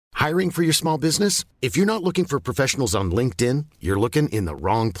Hiring for your small business? If you're not looking for professionals on LinkedIn, you're looking in the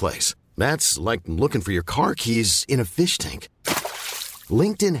wrong place. That's like looking for your car keys in a fish tank.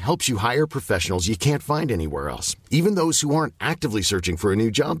 LinkedIn helps you hire professionals you can't find anywhere else, even those who aren't actively searching for a new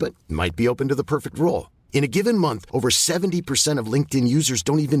job but might be open to the perfect role. In a given month, over 70% of LinkedIn users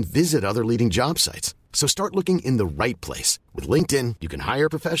don't even visit other leading job sites. So start looking in the right place. With LinkedIn, you can hire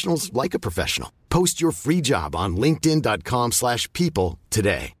professionals like a professional. Post your free job on linkedin.com/people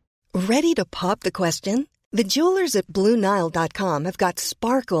today. Ready to pop the question? The jewelers at BlueNile.com have got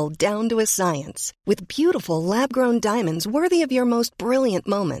sparkle down to a science with beautiful lab-grown diamonds worthy of your most brilliant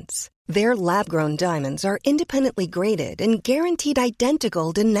moments. Their lab-grown diamonds are independently graded and guaranteed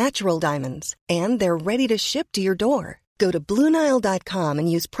identical to natural diamonds, and they're ready to ship to your door. Go to BlueNile.com and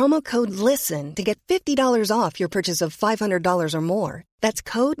use promo code LISTEN to get $50 off your purchase of $500 or more. That's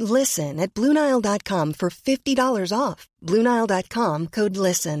code LISTEN at BlueNile.com for $50 off. BlueNile.com, code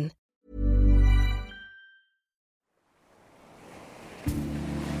LISTEN.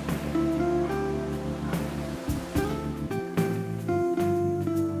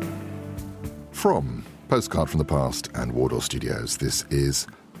 From Postcard from the Past and Wardour Studios, this is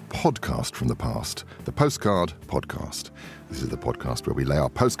Podcast from the Past, the Postcard Podcast. This is the podcast where we lay our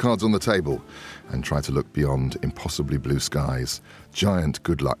postcards on the table and try to look beyond impossibly blue skies, giant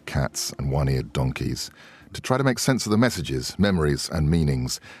good luck cats and one-eared donkeys to try to make sense of the messages, memories and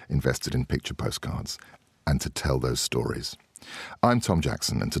meanings invested in picture postcards and to tell those stories. I'm Tom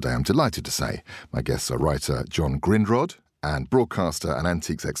Jackson, and today I'm delighted to say my guests are writer John Grindrod and broadcaster and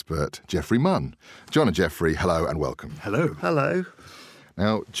antiques expert Geoffrey Munn. John and Geoffrey, hello and welcome. Hello. Hello.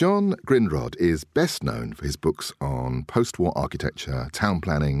 Now, John Grindrod is best known for his books on post-war architecture, town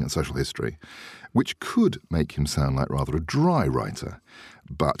planning and social history, which could make him sound like rather a dry writer,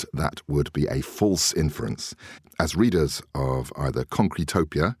 but that would be a false inference. As readers of either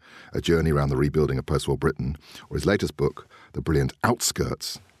Concretopia, A Journey Around the Rebuilding of Post-War Britain, or his latest book, the brilliant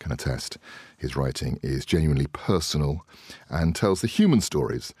Outskirts, can attest, his writing is genuinely personal and tells the human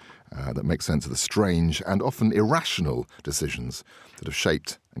stories that make sense of the strange and often irrational decisions that have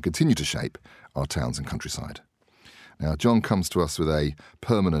shaped and continue to shape our towns and countryside. Now, John comes to us with a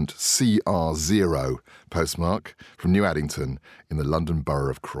permanent CR0 postmark from New Addington in the London Borough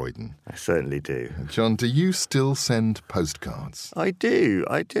of Croydon. I certainly do. John, do you still send postcards? I do.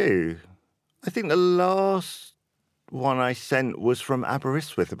 I think the last one I sent was from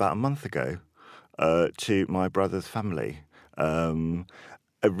Aberystwyth about a month ago to my brother's family.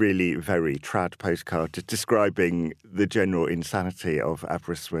 A really very trad postcard just describing the general insanity of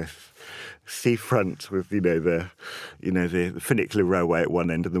Aberystwyth seafront with, the funicular railway at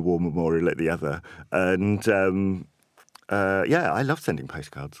one end and the War Memorial at the other. And, I love sending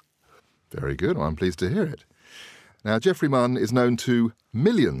postcards. Very good. Well, I'm pleased to hear it. Now, Geoffrey Munn is known to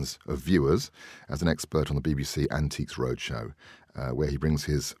millions of viewers as an expert on the BBC Antiques Roadshow, where he brings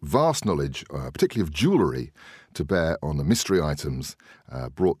his vast knowledge, particularly of jewellery, to bear on the mystery items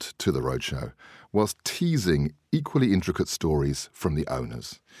brought to the roadshow, whilst teasing equally intricate stories from the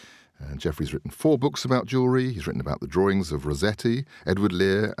owners. Geoffrey's written 4 books about jewellery. He's written about the drawings of Rossetti, Edward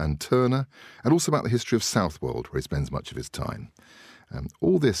Lear and Turner, and also about the history of Southwold, where he spends much of his time.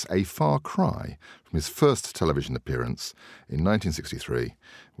 All this a far cry from his first television appearance in 1963,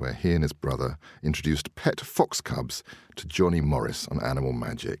 where he and his brother introduced pet fox cubs to Johnny Morris on Animal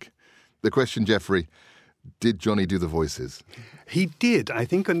Magic. The question, Geoffrey, did Johnny do the voices? He did, I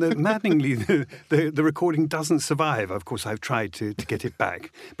think, and maddeningly, the recording doesn't survive. Of course, I've tried to get it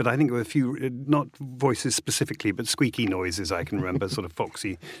back, but I think there were a few, not voices specifically, but squeaky noises I can remember, sort of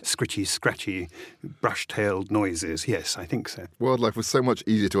foxy, scritchy, scratchy, brush-tailed noises. Yes, I think so. Wildlife was so much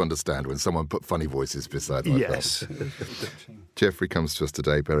easier to understand when someone put funny voices beside them. Yes. Geoffrey comes to us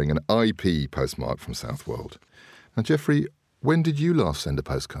today bearing an IP postmark from Southwold. Now, Geoffrey, when did you last send a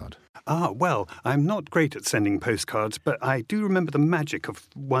postcard? Well, I'm not great at sending postcards, but I do remember the magic of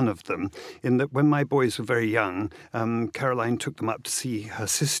one of them, in that when my boys were very young, Caroline took them up to see her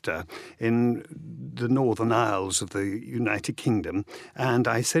sister in the Northern Isles of the United Kingdom, and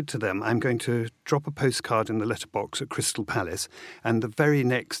I said to them, I'm going to drop a postcard in the letterbox at Crystal Palace, and the very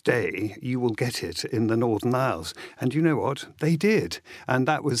next day you will get it in the Northern Isles. And you know what? They did. And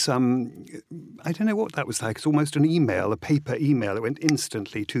that was, I don't know what that was like. It's almost an email, a paper email. It went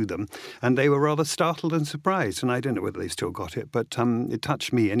instantly to them. And they were rather startled and surprised. And I don't know whether they still got it, but it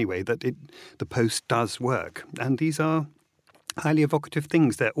touched me anyway that the post does work. And these are highly evocative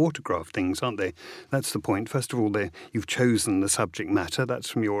things. They're autograph things, aren't they? That's the point. First of all, you've chosen the subject matter. That's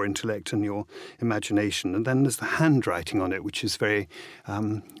from your intellect and your imagination. And then there's the handwriting on it, which is very,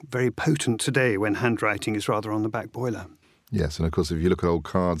 very potent today when handwriting is rather on the back boiler. Yes, and of course, if you look at old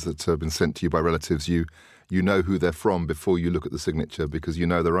cards that have been sent to you by relatives, you know who they're from before you look at the signature because you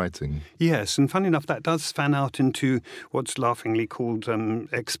know the writing. Yes, and funny enough, that does fan out into what's laughingly called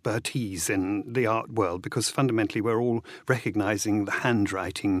expertise in the art world, because fundamentally we're all recognising the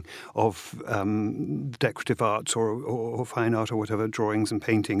handwriting of decorative arts or fine art or whatever, drawings and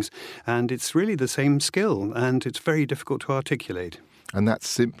paintings, and it's really the same skill, and it's very difficult to articulate. And that's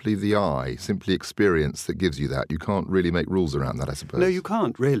simply the eye, simply experience that gives you that. You can't really make rules around that, I suppose. No, you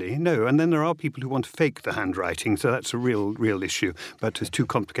can't really, no. And then there are people who want to fake the handwriting, so that's a real issue, but it's too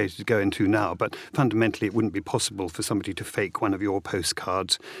complicated to go into now. But fundamentally, it wouldn't be possible for somebody to fake one of your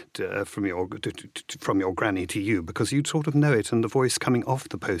postcards from your granny to you, because you'd sort of know it, and the voice coming off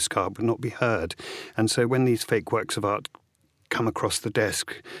the postcard would not be heard. And so when these fake works of art come across the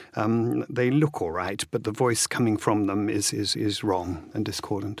desk, they look all right, but the voice coming from them is wrong and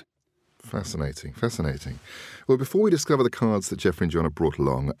discordant. Fascinating. Well, before we discover the cards that Geoffrey and John have brought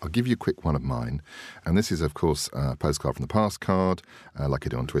along, I'll give you a quick one of mine. And this is, of course, a postcard from the past card, like I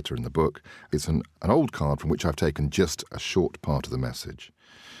do on Twitter in the book. It's an old card from which I've taken just a short part of the message.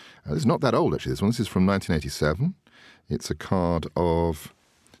 It's not that old, actually. This is from 1987. It's a card of...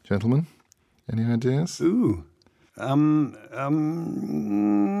 Gentlemen, any ideas? Ooh.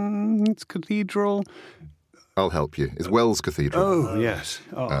 It's Cathedral. I'll help you. It's Wells Cathedral. Oh, yes.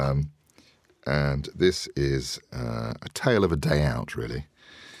 Oh. And this is a tale of a day out, really.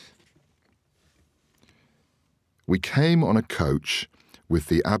 We came on a coach with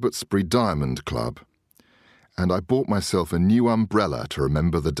the Abbotsbury Diamond Club, and I bought myself a new umbrella to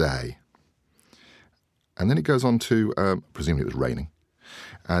remember the day. And then it goes on to, presumably it was raining,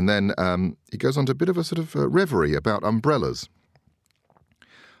 and then it goes on to a bit of a sort of reverie about umbrellas.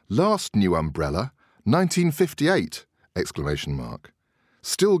 Last new umbrella, 1958, exclamation mark.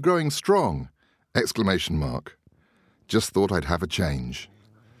 Still growing strong, exclamation mark. Just thought I'd have a change.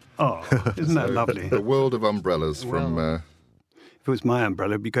 Oh, isn't that lovely? The world of umbrellas from... If it was my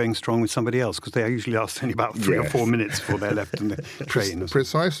umbrella, it'd be going strong with somebody else, because they usually last only about 3 or 4 minutes before they're left in the train.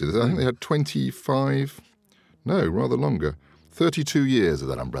 Precisely. I think they had 32 years of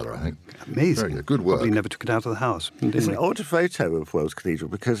that umbrella, I think. Amazing. Very good. Good work. Probably never took it out of the house. It's an odd photo of Wells Cathedral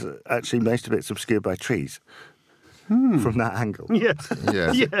because actually most of it's obscured by trees from that angle. Yes.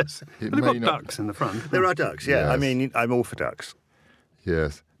 Yes. But they've got ducks in the front. There are ducks, yeah. Yes. I mean, I'm all for ducks.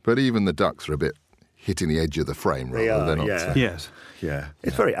 Yes. But even the ducks are a bit hitting the edge of the frame, rather. They are, They're not, yeah. Yes. Yeah.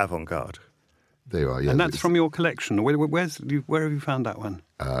 It's very avant-garde. They are, yeah. And that's from your collection. Where have you found that one?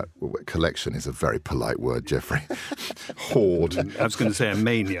 Collection is a very polite word, Geoffrey. Hoard. I was going to say a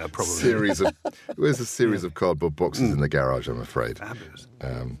mania, probably. There's a series of cardboard boxes in the garage, I'm afraid. Fabulous.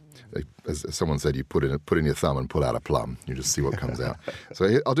 As someone said, you put in your thumb and pull out a plum. You just see what comes out.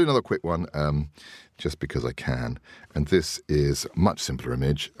 So I'll do another quick one, just because I can. And this is a much simpler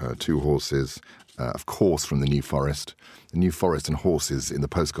image. 2 horses, of course, from the New Forest. The New Forest and horses in the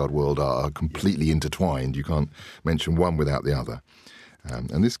postcard world are completely intertwined. You can't mention one without the other.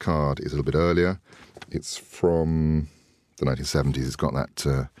 And this card is a little bit earlier. It's from the 1970s. It's got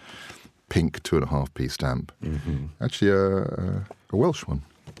that pink 2.5p stamp. Mm-hmm. Actually, a Welsh one.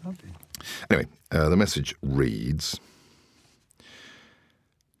 Lovely. Anyway, the message reads,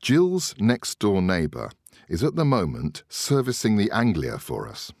 Jill's next-door neighbour is at the moment servicing the Anglia for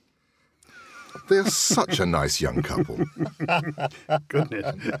us. They are such a nice young couple.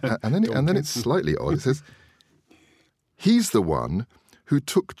 Goodness. And then it's slightly odd. It says, he's the one who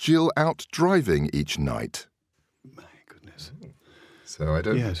took Jill out driving each night. My goodness. So I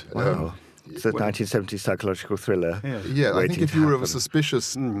don't... Yes. Wow. It's a 1970s psychological thriller. Yeah, I think if you were of a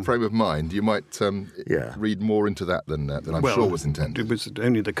suspicious frame of mind, you might read more into that than I'm sure was intended. It was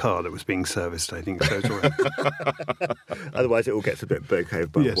only the car that was being serviced, I think. So it's all right. Otherwise, it all gets a bit bouquet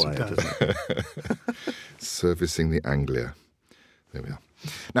of barbed wire, does. doesn't it? Servicing the Anglia. There we are.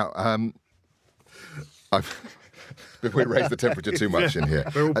 Now, before we raise the temperature too much in here.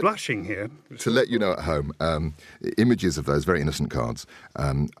 We're all blushing here. To let you know at home, images of those very innocent cards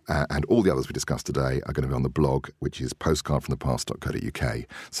and all the others we discussed today are going to be on the blog, which is postcardfromthepast.co.uk,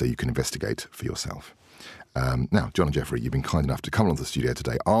 so you can investigate for yourself. Now, John and Geoffrey, you've been kind enough to come along to the studio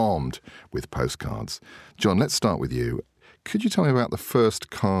today, armed with postcards. John, let's start with you. Could you tell me about the first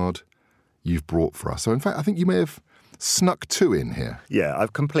card you've brought for us? So, in fact, I think you may have snuck 2 in here. Yeah,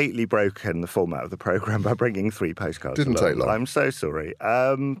 I've completely broken the format of the programme by bringing 3 postcards. Didn't take long. I'm so sorry.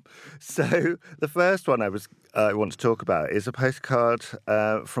 So the first one I want to talk about is a postcard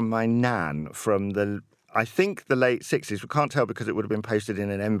from my nan from the I think the late 60s. We can't tell because it would have been posted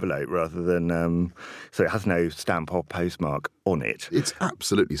in an envelope rather than... so it has no stamp or postmark on it. It's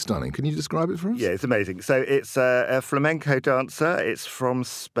absolutely stunning. Can you describe it for us? Yeah, it's amazing. So it's a flamenco dancer. It's from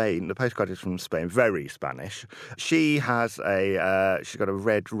Spain. The postcard is from Spain, very Spanish. She has she's got a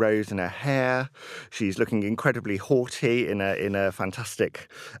red rose in her hair. She's looking incredibly haughty in a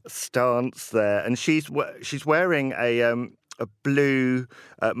fantastic stance there. And she's wearing a blue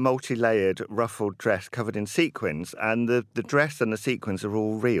multi-layered ruffled dress covered in sequins, and the dress and the sequins are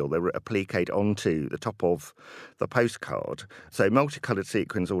all real. They're appliqued onto the top of the postcard. So multicoloured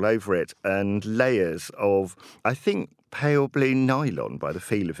sequins all over it and layers of, I think, pale blue nylon by the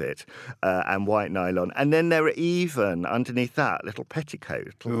feel of it, and white nylon. And then there are even, underneath that, little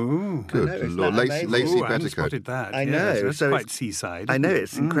petticoat. Ooh. Good Lord. Lacy I hadn't petticoat. spotted that. I know. Yes, that's So quite seaside. I know, isn't it?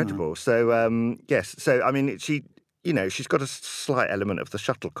 it's incredible. So, yes. So, I mean, she's got a slight element of the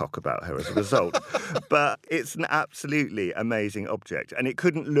shuttlecock about her as a result. But it's an absolutely amazing object. And it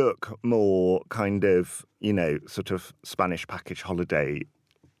couldn't look more kind of, sort of Spanish package holiday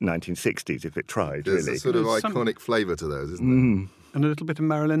 1960s if it tried, There's really. a sort of There's some- iconic flavour to those, isn't there? And a little bit of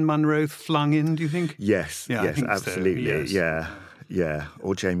Marilyn Monroe flung in, do you think? Yes, Yeah, I yes, think so, absolutely. yes. Yeah.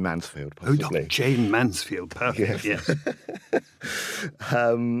 Or Jane Mansfield, Oh, possibly. Jane Mansfield, perfect, yes.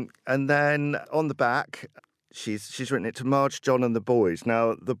 And then on the back, she's written it to Marge, John and the boys.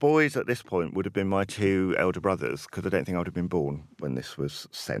 Now, the boys at this point would have been my two elder brothers, because I don't think I would have been born when this was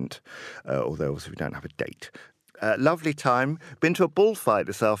sent, although obviously we don't have a date. Lovely time. Been to a bullfight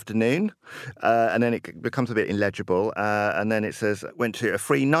this afternoon, and then it becomes a bit illegible. And then it says, went to a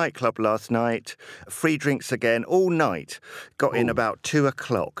free nightclub last night, free drinks again all night. Got in about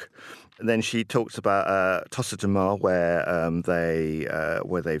 2:00. And then she talks about Tossa de Mar, where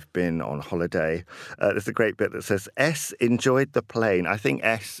they've been on holiday. There's a great bit that says, S enjoyed the plane. I think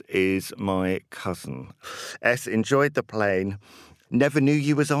S is my cousin. S enjoyed the plane. Never knew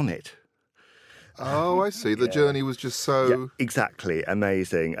you was on it. Oh, I see. The journey was just so... Yeah, exactly.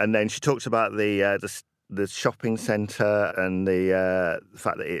 Amazing. And then she talks about the shopping centre and the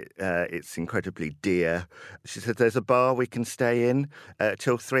fact that it's incredibly dear. She said there's a bar we can stay in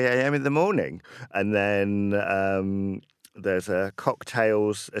till 3 a.m. in the morning. And then there's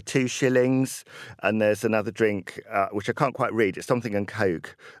cocktails, 2 shillings, and there's another drink, which I can't quite read. It's something and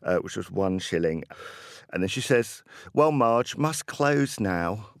Coke, which was 1 shilling. And then she says, well, Marge, must close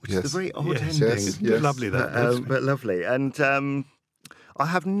now, which is a very odd ending. Yes. Lovely, that. But lovely. And I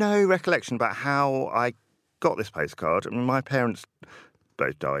have no recollection about how I got this postcard. I mean, my parents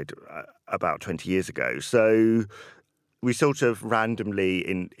both died about 20 years ago. So we sort of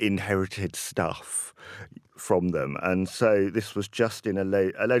randomly inherited stuff from them. And so this was just in a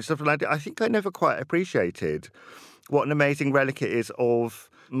load of stuff. And I think I never quite appreciated what an amazing relic it is of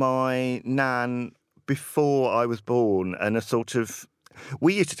my nan before I was born, and a sort of...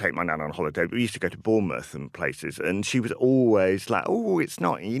 We used to take my nan on holiday, but we used to go to Bournemouth and places, and she was always like, oh, it's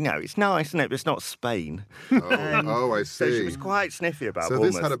not, it's nice, isn't it? But it's not Spain. Oh, I see. So she was quite sniffy about So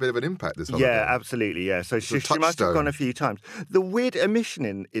Bournemouth. this had a bit of an impact, this holiday. Yeah, absolutely, yeah. So she must have touchstone. gone a few times. The weird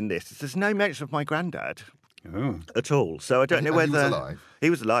omission in this is there's no mention of my granddad at all. So I don't know And whether... he was alive? He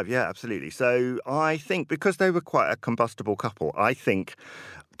was alive, yeah, absolutely. So I think, because they were quite a combustible couple, I think...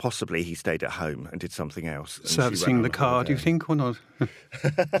 Possibly he stayed at home and did something else. And Servicing the car, do you think, or not?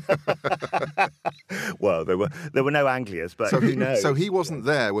 Well, there were no Anglias, but who knows? So he wasn't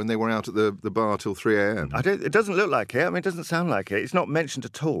there when they were out at the bar till 3 a.m.? It doesn't look like it. I mean, it doesn't sound like it. It's not mentioned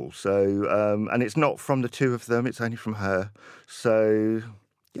at all. So, and it's not from the two of them. It's only from her. So...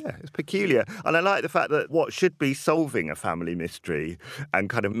 yeah, it's peculiar. And I like the fact that what should be solving a family mystery and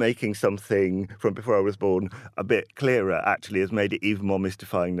kind of making something from before I was born a bit clearer actually has made it even more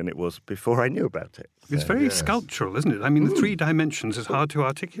mystifying than it was before I knew about it. It's very sculptural, isn't it? I mean, the 3 dimensions is hard to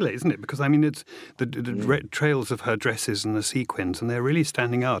articulate, isn't it? Because, I mean, it's the trails of her dresses and the sequins, and they're really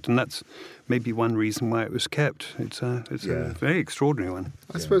standing out, and that's maybe one reason why it was kept. It's a very extraordinary one.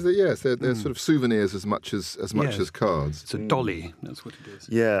 I suppose that, yes, they're sort of souvenirs as much as cards. It's a dolly, that's what it is.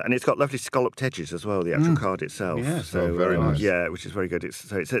 Yeah, and it's got lovely scalloped edges as well, the actual card itself. Yeah. So, very nice. Yeah, which is very good.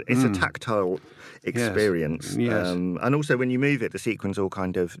 It's a tactile experience. Yes. And also when you move it, the sequins all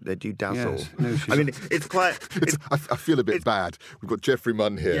kind of, they do dazzle. Yes. No, I mean, it's quite... I feel a bit bad. We've got Geoffrey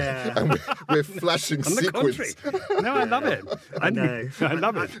Munn here, Yeah. and we're flashing On the sequins. contrary. No, I love it. I know. I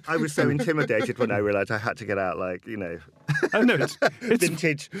love it. I was so intimidated when I realised I had to get out, like, Oh, no, it's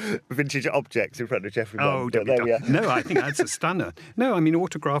vintage objects in front of Geoffrey Munn. Oh, But don't be there we are. daft. No, I think that's a stunner. No, I mean,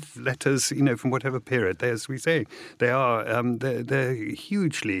 autograph letters, from whatever period, as we say, they are they're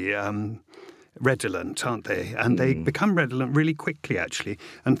hugely redolent, aren't they? And they become redolent really quickly, actually.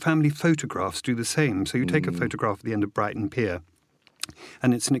 And family photographs do the same. So you take a photograph at the end of Brighton Pier,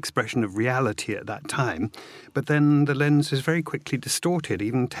 and it's an expression of reality at that time. But then the lens is very quickly distorted.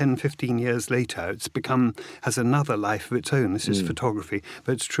 Even 10, 15 years later, has another life of its own. This is photography.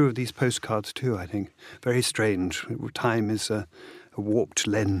 But it's true of these postcards too, I think. Very strange. Time is a warped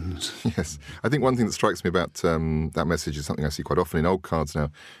lens. Yes. I think one thing that strikes me about that message is something I see quite often in old cards now,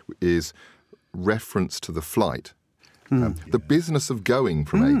 is reference to the flight. The business of going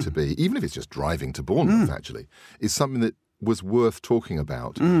from A to B, even if it's just driving to Bournemouth, actually, is something that was worth talking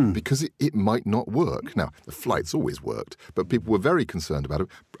about because it might not work. Now, the flights always worked, but people were very concerned about it.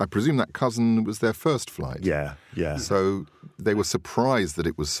 I presume that cousin was their first flight. Yeah. So they were surprised that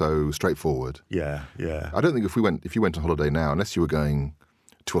it was so straightforward. Yeah. I don't think if you went on holiday now, unless you were going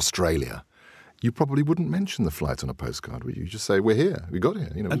to Australia, you probably wouldn't mention the flight on a postcard, would you? You just say, we're here, we got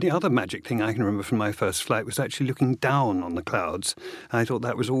here. And the other magic thing I can remember from my first flight was actually looking down on the clouds. I thought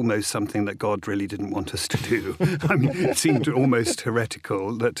that was almost something that God really didn't want us to do. I mean, it seemed almost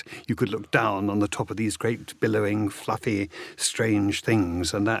heretical that you could look down on the top of these great, billowing, fluffy, strange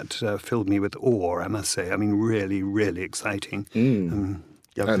things. And that filled me with awe, I must say. I mean, really, really exciting.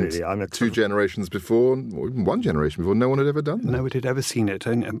 Yeah, absolutely. And two generations before, or even one generation before, no one had ever done that. No one had ever seen it.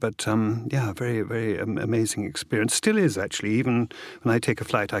 But, very, very amazing experience. Still is, actually. Even when I take a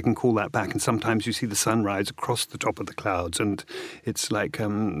flight, I can call that back. And sometimes you see the sunrise across the top of the clouds. And it's like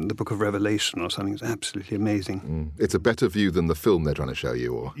the Book of Revelation or something. It's absolutely amazing. It's a better view than the film they're trying to show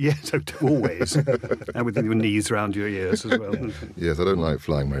you, or? Yes, always. And with your knees around your ears as well. Yes, I don't like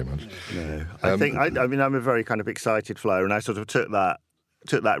flying very much. No. I'm a very kind of excited flyer, and I sort of took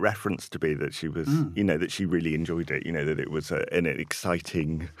that reference to be that she was, that she really enjoyed it, that it was an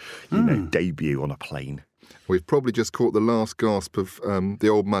exciting, debut on a plane. We've probably just caught the last gasp of the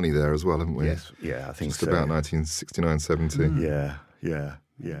old money there as well, haven't we? Yes, yeah, I think just so. About 1969, 70. Yeah.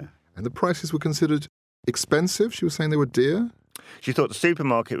 And the prices were considered expensive? She was saying they were dear? She thought the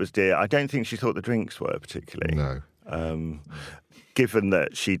supermarket was dear. I don't think she thought the drinks were particularly. No. Given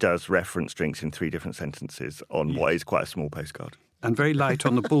that she does reference drinks in 3 different sentences on what is quite a small postcard. And very light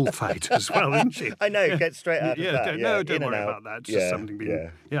on the bullfight as well, isn't she? I know, get straight out of that. Don't worry about that. It's just something being...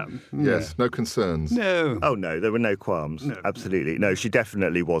 Yes, no concerns. No. Oh, no, there were no qualms. No. Absolutely. No, she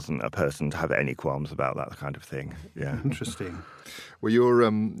definitely wasn't a person to have any qualms about that kind of thing. Yeah. Interesting. Well,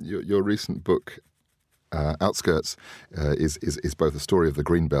 your recent book, Outskirts, is both a story of the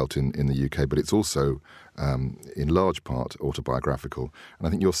Green Belt in the UK, but it's also, in large part, autobiographical. And I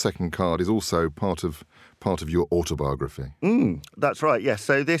think your second card is also part of your autobiography. That's right, yes.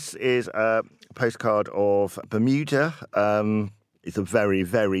 So this is a postcard of Bermuda. It's a very,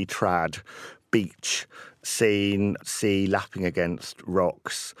 very trad beach scene, sea lapping against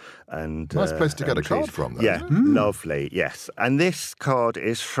rocks. And nice place to get a card from, though. Yeah, lovely, yes. And this card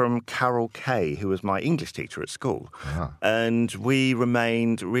is from Carol Kay, who was my English teacher at school. Ah. And we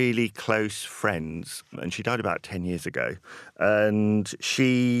remained really close friends. And she died about 10 years ago. And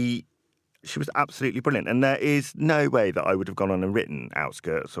she was absolutely brilliant. And there is no way that I would have gone on and written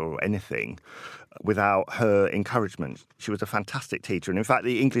Outskirts or anything without her encouragement. She was a fantastic teacher. And in fact,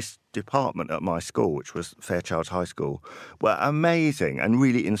 the English department at my school, which was Fairchilds High School, were amazing and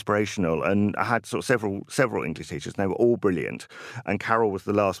really inspirational. And I had sort of several English teachers, and they were all brilliant. And Carol was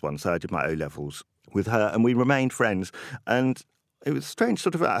the last one, so I did my O-levels with her. And we remained friends. And it was strange,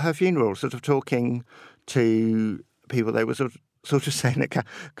 sort of at her funeral, sort of talking to people. They were sort of saying that,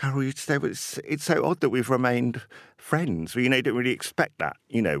 Carol, you'd say, it's so odd that we've remained friends. You didn't really expect that,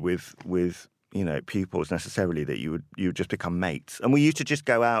 with pupils necessarily, that you would just become mates. And we used to just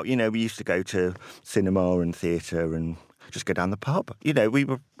go out, we used to go to cinema and theatre and just go down the pub. We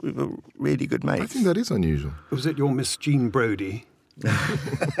were really good mates. I think that is unusual. Was it your Miss Jean Brodie?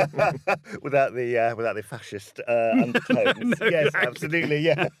 without the fascist undertones. No, yes, exactly. Absolutely,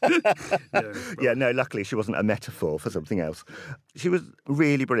 yeah. Luckily she wasn't a metaphor for something else. She was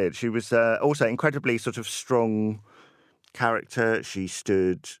really brilliant. She was also incredibly sort of strong character. She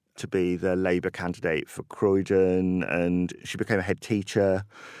stood to be the Labour candidate for Croydon, and she became a head teacher.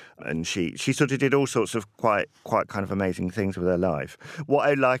 And she sort of did all sorts of quite kind of amazing things with her life. What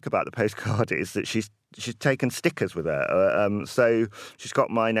I like about the postcard is that she's taken stickers with her. So she's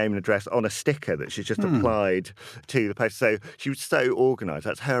got my name and address on a sticker that she's just applied to the post. So she was so organised.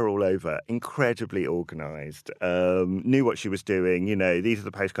 That's her all over. Incredibly organised. Knew what she was doing. These are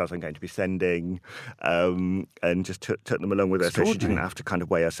the postcards I'm going to be sending. And just took them along with her. So she didn't have to kind of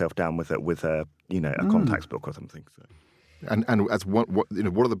weigh herself down with a contacts book or something. So. And as what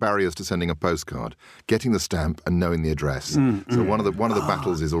are the barriers to sending a postcard? Getting the stamp and knowing the address. So one of the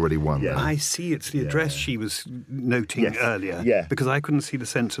battles is already won. Yeah. There. I see. It's the address she was noting earlier. Yeah. Because I couldn't see the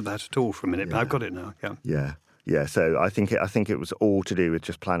sense of that at all for a minute, but I've got it now. Yeah. Yeah. Yeah, so I think it was all to do with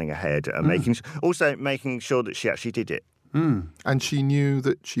just planning ahead and making sure that she actually did it. And she knew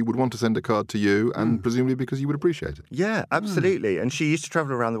that she would want to send a card to you, and presumably because you would appreciate it. Yeah, absolutely. And she used to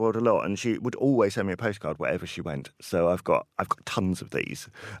travel around the world a lot, and she would always send me a postcard wherever she went. So I've got tons of these,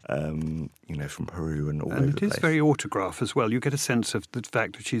 from Peru and all over the place. And it is very autograph as well. You get a sense of the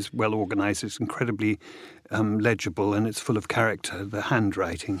fact that she's well organised. It's incredibly legible, and it's full of character. The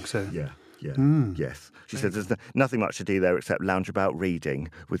handwriting. So yeah. Yes. She said there's nothing much to do there except lounge about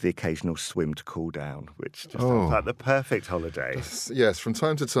reading with the occasional swim to cool down, which just sounds like the perfect holiday. Yes, from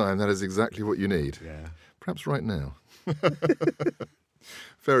time to time, that is exactly what you need. Yeah. Perhaps right now.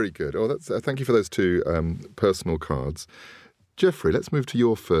 Very good. Oh, thank you for those two personal cards. Geoffrey, let's move to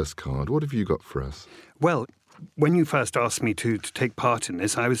your first card. What have you got for us? Well, when you first asked me to take part in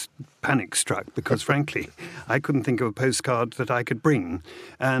this, I was panic-struck because, frankly, I couldn't think of a postcard that I could bring.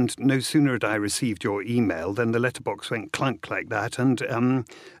 And no sooner had I received your email than the letterbox went clunk like that, and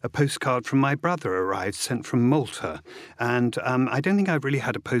a postcard from my brother arrived, sent from Malta. And I don't think I've really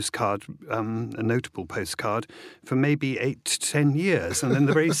had a postcard, a notable postcard, for maybe 8 to 10 years. And then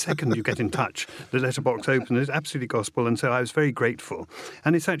the very second you get in touch, the letterbox opened. It's absolutely gospel, and so I was very grateful.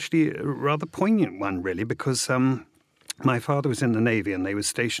 And it's actually a rather poignant one, really, because my father was in the Navy and they were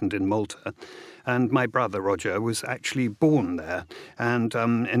stationed in Malta. And my brother, Roger, was actually born there. And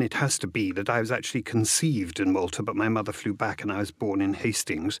it has to be that I was actually conceived in Malta, but my mother flew back and I was born in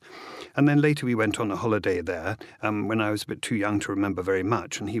Hastings. And then later we went on a holiday there when I was a bit too young to remember very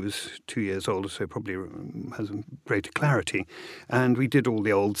much. And he was 2 years older, so probably has a greater clarity. And we did all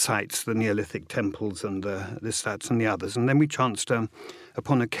the old sites, the Neolithic temples and this, that, and the others. And then we chanced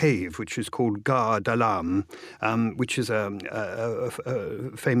upon a cave which is called Gar Dalam, which is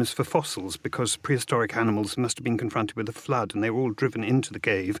famous for fossils because prehistoric animals must have been confronted with a flood and they were all driven into the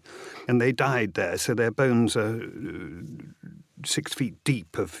cave and they died there. So their bones are 6 feet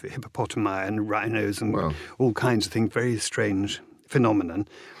deep of hippopotami and rhinos and all kinds of things. Very strange phenomenon.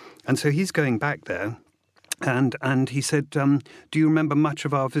 And so he's going back there. And he said, do you remember much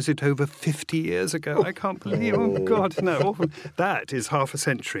of our visit over 50 years ago? I can't believe, oh God, no. That is half a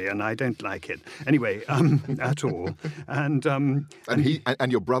century and I don't like it. Anyway, at all. And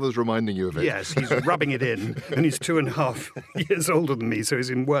your brother's reminding you of it. Yes, he's rubbing it in. And he's 2.5 years older than me, so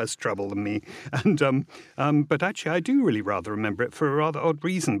he's in worse trouble than me. And but actually, I do really rather remember it for a rather odd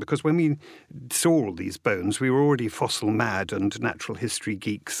reason, because when we saw all these bones, we were already fossil mad and natural history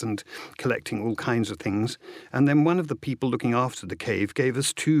geeks and collecting all kinds of things. And then one of the people looking after the cave gave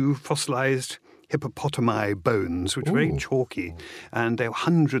us 2 fossilized hippopotami bones, which were very chalky, and they were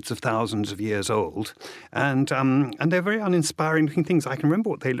hundreds of thousands of years old, and they're very uninspiring looking things. I can remember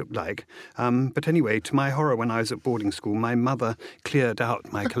what they looked like, but anyway, to my horror, when I was at boarding school, my mother cleared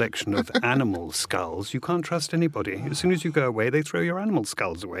out my collection of animal skulls. You can't trust anybody. As soon as you go away, they throw your animal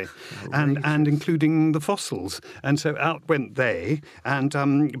skulls away, and including the fossils. And so out went they, and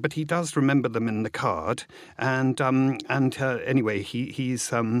but he does remember them in the card, and anyway, he's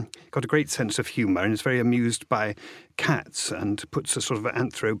got a great sense of humour and is very amused by cats and puts a sort of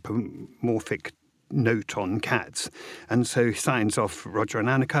anthropomorphic note on cats. And so he signs off Roger and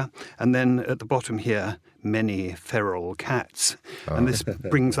Annika, and then at the bottom here, many feral cats. And this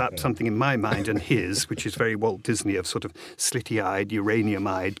brings up something in my mind and his, which is very Walt Disney, of sort of slitty-eyed,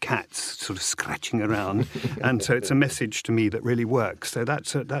 uranium-eyed cats sort of scratching around. And so it's a message to me that really works. So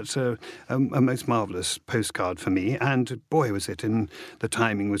that's a most marvellous postcard for me. And boy, was it, and the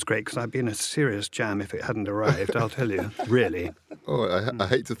timing was great, because I'd be in a serious jam if it hadn't arrived, I'll tell you, really. Oh, I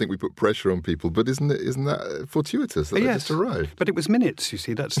hate to think we put pressure on people, but isn't that fortuitous that they just arrived? But it was minutes, you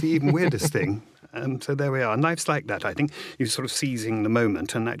see. That's the even weirdest thing. And so there we are. Life's like that, I think. You're sort of seizing the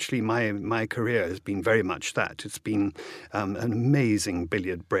moment. And actually, my career has been very much that. It's been an amazing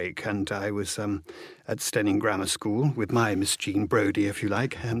billiard break. And I was at Steyning Grammar School with my Miss Jean Brodie, if you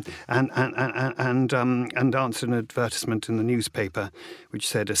like, and answered an advertisement in the newspaper which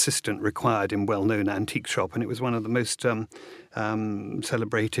said assistant required in well-known antique shop. And it was one of the most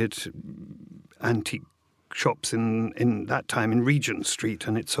celebrated antique shops in that time in Regent Street,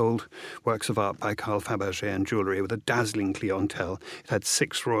 and it sold works of art by Carl Fabergé and jewellery with a dazzling clientele. It had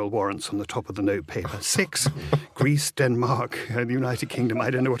 6 royal warrants on the top of the note paper. 6. Greece, Denmark, the United Kingdom,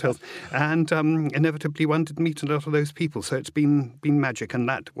 I don't know what else. And inevitably one did meet a lot of those people. So it's been magic, and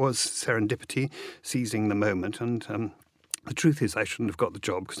that was serendipity, seizing the moment. And The truth is I shouldn't have got the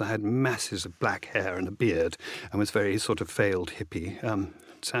job because I had masses of black hair and a beard and was very sort of failed hippie.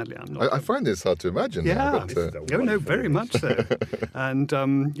 Sadly, I'm not. I find this hard to imagine. Yeah, Now, very much so. And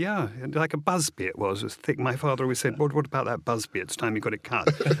like a Busby it was thick. My father always said, what about that Busby? It's time you got it cut.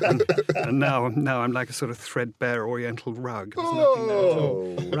 and now I'm like a sort of threadbare oriental rug. There's nothing there at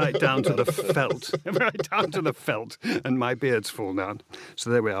all. Right down to the felt. Right down to the felt. And my beard's fallen down. So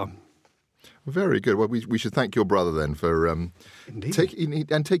there we are. Very good. Well, we should thank your brother then for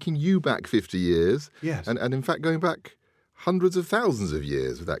taking you back 50 years. Yes. And in fact going back hundreds of thousands of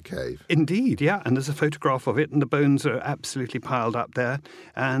years with that cave. Indeed, yeah. And there's a photograph of it, and the bones are absolutely piled up there.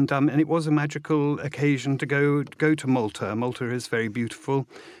 And it was a magical occasion to go to Malta. Malta is very beautiful,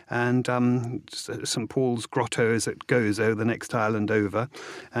 and St Paul's Grotto is at Gozo, the next island over,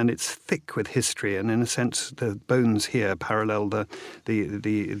 and it's thick with history. And in a sense, the bones here parallel the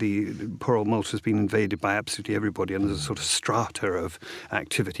poor old Malta has been invaded by absolutely everybody, and there's a sort of strata of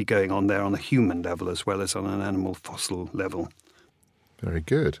activity going on there on a human level as well as on an animal fossil level. Very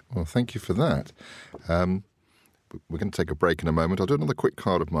good. Well, thank you for that. We're going to take a break in a moment. I'll do another quick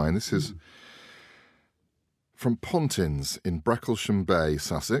card of mine. This is from Pontins in Bracklesham Bay,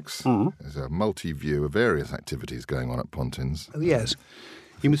 Sussex. There's a multi-view of various activities going on at Pontins. Oh, yes.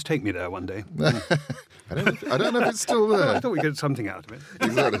 You must take me there one day. I don't know if it's still there. I thought we'd get something out of it.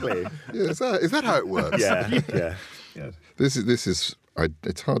 Exactly. Yeah, is that how it works? Yeah. Yes. This is.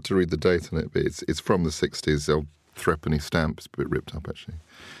 It's hard to read the date on it, but it's from the 60s. Old threepenny stamp. It's a bit ripped up actually,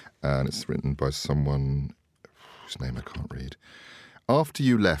 and it's written by someone whose name I can't read. After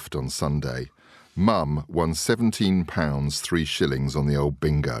you left on Sunday, Mum won £17 3 shillings on the old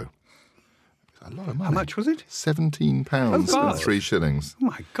bingo. A lot of money. How much was it? £17 and 3 shillings. Oh,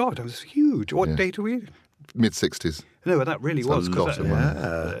 my God, that was huge. What date are we? Mid-60s. No, but that really was. A lot of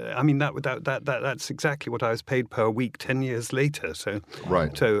money. I mean, that's exactly what I was paid per week 10 years later. So,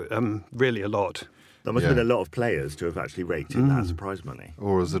 right. So, really a lot. There must have been a lot of players to have actually rated that as prize money.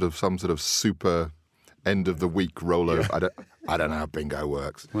 Or is it some sort of super end of the week rollover? I don't know how bingo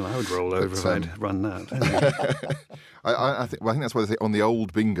works. Well, I would roll over if I'd run that. I think that's why they say on the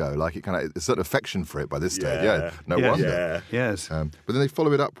old bingo, like it kind of a certain affection for it by this stage. Yeah, no wonder. Yeah. Yes. But then they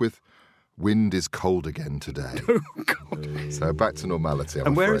follow it up with wind is cold again today. Oh, God. So back to normality.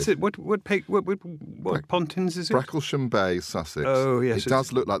 And where is it? What Pontins is it? Bracklesham Bay, Sussex. Oh, yes. It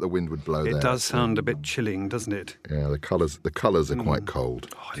does look like the wind would blow there. It does sound a bit chilling, doesn't it? Yeah, the colours are quite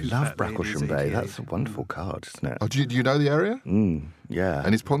cold. Oh, I love Bracklesham Bay. That's a wonderful card, isn't it? Oh, do you know the area? Yeah.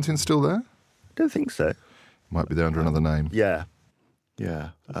 And is Pontins still there? I don't think so. Might be there under another name. Yeah.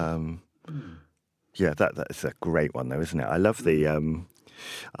 That's a great one, though, isn't it? I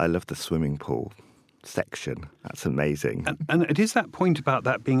love the swimming pool section. That's amazing. And it is that point about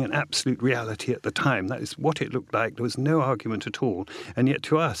that being an absolute reality at the time. That is what it looked like. There was no argument at all. And yet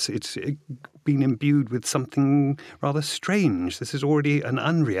to us, it's been imbued with something rather strange. This is already an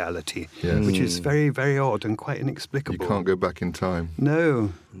unreality, which is very, very odd and quite inexplicable. You can't go back in time.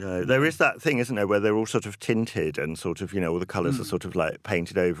 No. There is that thing, isn't there, where they're all sort of tinted and sort of, all the colours are sort of like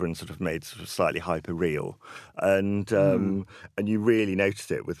painted over and sort of made sort of slightly hyper-real. And you really notice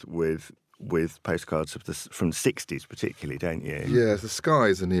it with postcards from the 60s particularly, don't you? Yeah, the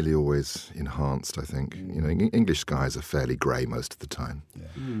skies are nearly always enhanced, I think. English skies are fairly grey most of the time.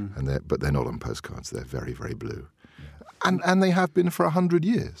 Yeah. But they're not on postcards. They're very, very blue. Yeah. And they have been for 100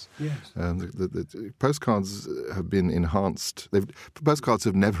 years. Yes. The postcards have been enhanced. Postcards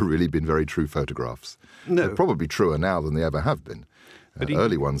have never really been very true photographs. No. They're probably truer now than they ever have been. But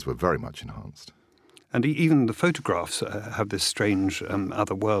early ones were very much enhanced. And even the photographs have this strange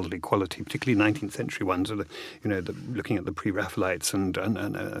otherworldly quality, particularly 19th century ones, looking at the pre-Raphaelites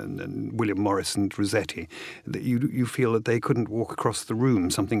and William Morris and Rossetti, that you feel that they couldn't walk across the room.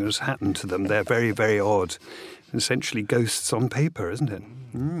 Something has happened to them. They're very, very odd. Essentially ghosts on paper, isn't it?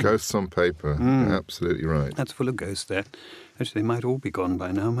 Ghosts on paper. You're absolutely right. That's full of ghosts there. Actually, they might all be gone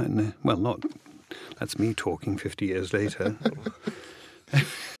by now, mightn't they? Well, not. That's me talking 50 years later.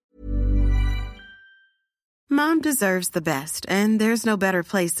 Mom deserves the best, and there's no better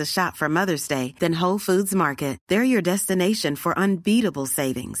place to shop for Mother's Day than Whole Foods Market. They're your destination for unbeatable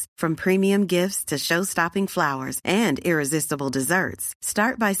savings, from premium gifts to show-stopping flowers and irresistible desserts.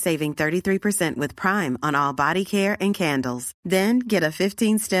 Start by saving 33% with Prime on all body care and candles. Then get a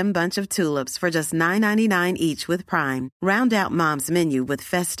 15-stem bunch of tulips for just $9.99 each with Prime. Round out Mom's menu with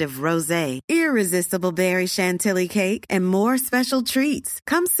festive rosé, irresistible berry chantilly cake, and more special treats.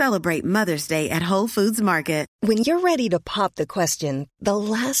 Come celebrate Mother's Day at Whole Foods Market. When you're ready to pop the question, the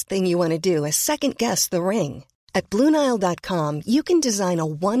last thing you want to do is second-guess the ring. At BlueNile.com, you can design a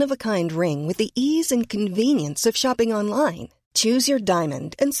one-of-a-kind ring with the ease and convenience of shopping online. Choose your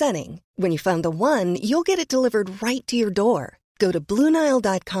diamond and setting. When you find the one, you'll get it delivered right to your door. Go to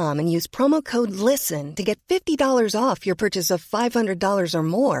BlueNile.com and use promo code LISTEN to get $50 off your purchase of $500 or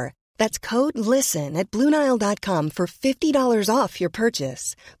more. That's code LISTEN at BlueNile.com for $50 off your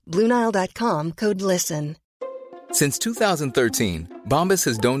purchase. BlueNile.com, code LISTEN. Since 2013, Bombas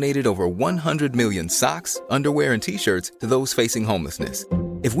has donated over 100 million socks, underwear, and T-shirts to those facing homelessness.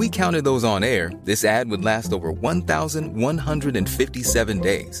 If we counted those on air, this ad would last over 1,157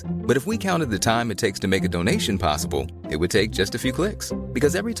 days. But if we counted the time it takes to make a donation possible, it would take just a few clicks.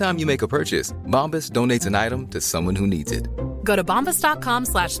 Because every time you make a purchase, Bombas donates an item to someone who needs it. Go to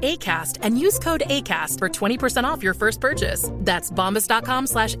bombas.com/ACAST and use code ACAST for 20% off your first purchase. That's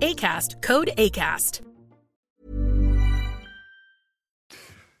bombas.com/ACAST, code ACAST.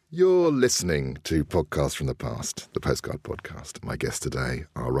 You're listening to Podcasts from the Past, the Postcard Podcast. My guests today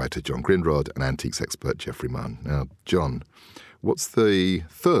are writer John Grindrod and antiques expert Geoffrey Munn. Now, John, what's the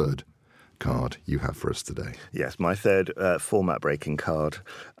third card you have for us today? Yes, my third format-breaking card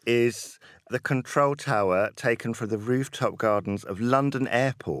is the control tower taken from the rooftop gardens of London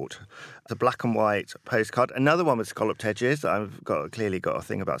Airport. It's a black and white postcard. Another one with scalloped edges. I've clearly got a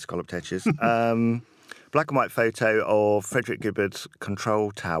thing about scalloped edges. Black and white photo of Frederick Gibbard's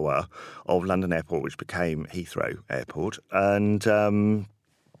control tower of London Airport, which became Heathrow Airport. And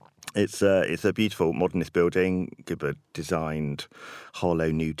it's a beautiful modernist building. Gibbard designed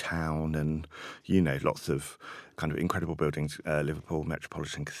Harlow New Town and, lots of kind of incredible buildings, Liverpool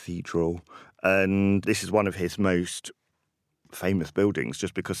Metropolitan Cathedral. And this is one of his most famous buildings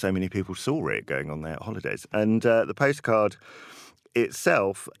just because so many people saw it going on their holidays. And the postcard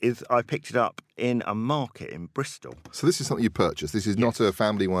itself I picked it up in a market in Bristol. So this is something you purchased. This is not a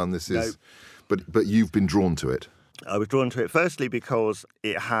family one. This is, but you've been drawn to it. I was drawn to it firstly because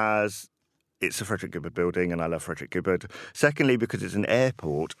it's a Frederick Gibbard building and I love Frederick Gibbard. Secondly, because it's an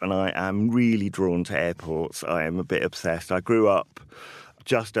airport and I am really drawn to airports. I am a bit obsessed. I grew up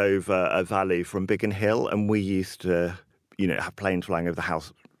just over a valley from Biggin Hill and we used to, have planes flying over the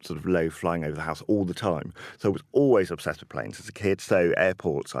house, sort of low flying over the house all the time. So I was always obsessed with planes as a kid. So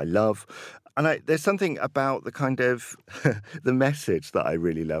airports I love. And there's something about the kind of the message that I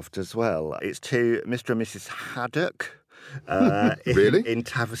really loved as well. It's to Mr. and Mrs. Haddock. Really? In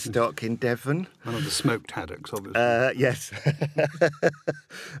Tavistock in Devon. One of the smoked haddocks, obviously. Yes.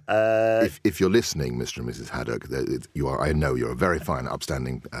 If you're listening, Mr. and Mrs. Haddock, you are. I know you're a very fine,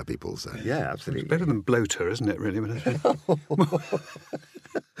 upstanding people. So. Yeah, absolutely. It's better than bloater, isn't it, really?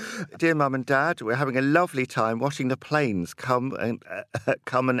 Dear Mum and Dad, we're having a lovely time watching the planes come and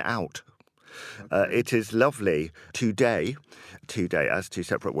out. It is lovely today as two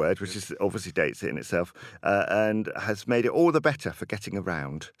separate words, which is obviously dates it in itself, and has made it all the better for getting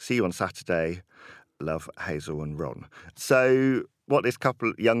around. See you on Saturday. Love, Hazel and Ron. So what this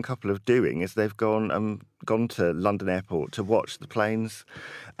young couple are doing is they've gone to London Airport to watch the planes,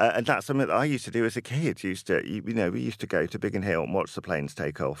 and that's something that I used to do as a kid. We used to go to Biggin Hill and watch the planes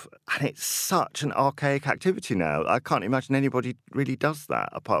take off, and it's such an archaic activity now. I can't imagine anybody really does that,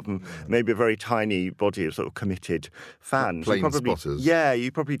 apart from maybe a very tiny body of sort of committed fans. Plane spotters. Yeah,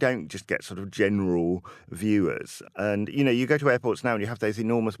 you probably don't just get sort of general viewers. And, you go to airports now and you have those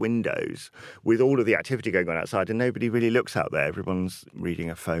enormous windows with all of the activity going on outside and nobody really looks out there. Everyone's reading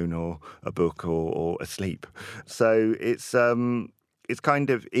a phone or a book or asleep. So it's kind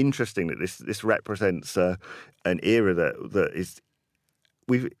of interesting that this represents an era that is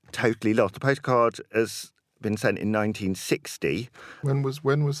we've totally lost. The postcard has been sent in 1960. When was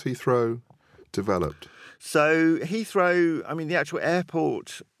Heathrow developed? So Heathrow, the actual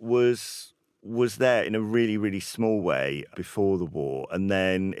airport was there in a really, really small way before the war, and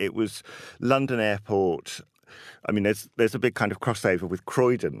then it was London Airport. There's a big kind of crossover with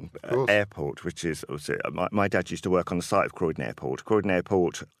Croydon Airport, which is my dad used to work on the site of Croydon Airport. Croydon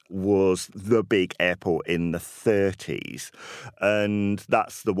Airport was the big airport in the 30s, and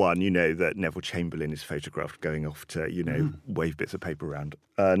that's the one that Neville Chamberlain is photographed going off to wave bits of paper around,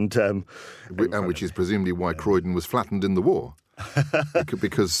 and which is presumably why Croydon was flattened in the war.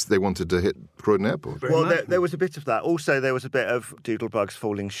 Because they wanted to hit Croydon Airport. Well, there was a bit of that. Also, there was a bit of doodlebugs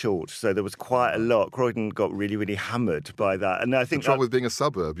falling short. So there was quite a lot. Croydon got really, really hammered by that. And I think the trouble with being a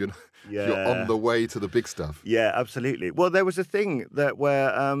suburb, you're on the way to the big stuff. Yeah, absolutely. Well, there was a thing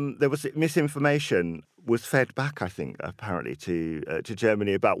where there was misinformation was fed back, I think, apparently to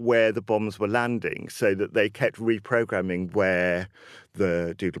Germany about where the bombs were landing, so that they kept reprogramming where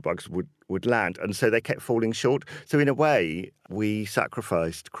the doodlebugs would would land. And so they kept falling short. So in a way, we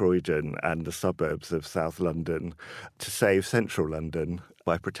sacrificed Croydon and the suburbs of South London to save central London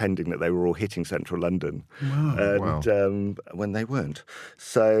by pretending that they were all hitting central London. Wow. And when they weren't.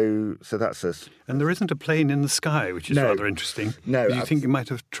 So that's us. And there isn't a plane in the sky, which is rather interesting. No. Do you think you might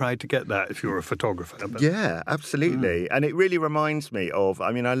have tried to get that if you were a photographer? But... Yeah, absolutely. And it really reminds me of,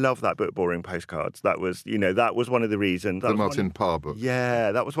 I love that book, Boring Postcards. That was one of the reasons. The Martin Parr book.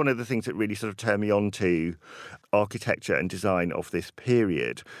 Yeah, that was one of the things that really sort of turned me on to architecture and design of this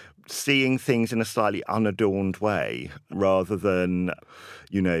period. Seeing things in a slightly unadorned way rather than,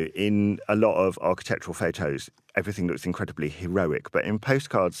 in a lot of architectural photos, everything looks incredibly heroic. But in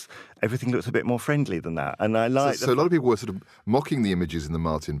postcards, everything looks a bit more friendly than that. And I like So a lot of people were sort of mocking the images in the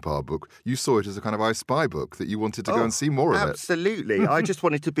Martin Parr book. You saw it as a kind of I Spy book, that you wanted to go and see more of it. Absolutely. I just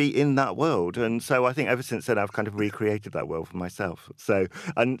wanted to be in that world. And so I think ever since then, I've kind of recreated that world for myself. So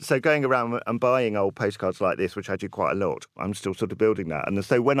going around and buying old postcards like this, which I do quite a lot, I'm still sort of building that. And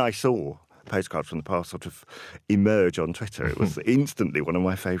so when I saw postcards from the past sort of emerge on Twitter, it was instantly one of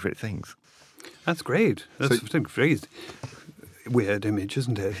my favourite things. That's great. That's a very weird image,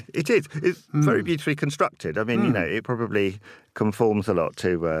 isn't it? It is. It's very beautifully constructed. It probably conforms a lot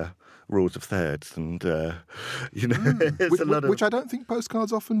to rules of thirds and, Which I don't think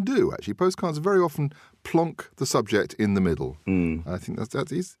postcards often do, actually. Postcards very often plonk the subject in the middle. I think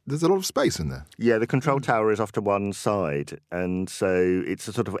there's a lot of space in there. Yeah, the control tower is off to one side, and so it's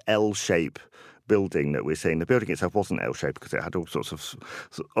a sort of L-shape building that we're seeing. The building itself wasn't L-shaped because it had all sorts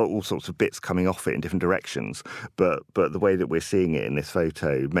of bits coming off it in different directions. But the way that we're seeing it in this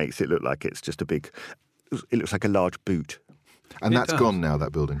photo makes it look like it's just it looks like a large boot. And that's gone now,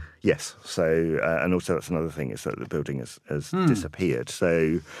 that building? Yes. So, and also that's another thing, is that the building has disappeared.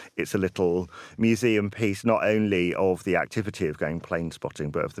 So it's a little museum piece, not only of the activity of going plane spotting,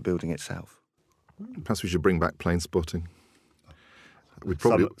 but of the building itself. Perhaps we should bring back plane spotting.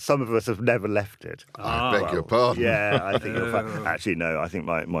 Some of us have never left it. I beg your pardon. Yeah, I think actually no. I think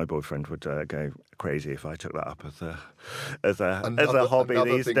my boyfriend would go crazy if I took that up as a hobby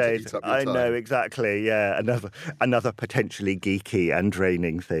these days. I know exactly. Yeah, another potentially geeky and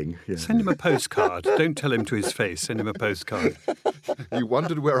draining thing. Yeah. Send him a postcard. Don't tell him to his face. Send him a postcard. You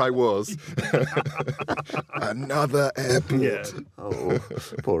wondered where I was. Another airport. Yeah. Oh,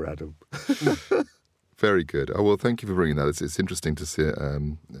 poor Adam. Very good. Oh, well, thank you for bringing that. It's interesting to see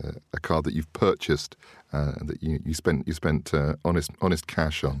a card that you've purchased and that you spent honest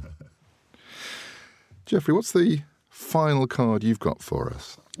cash on. Geoffrey, what's the final card you've got for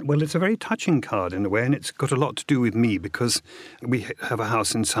us? Well, it's a very touching card in a way, and it's got a lot to do with me because we have a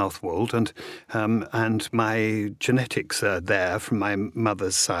house in Southwold, and my genetics are there from my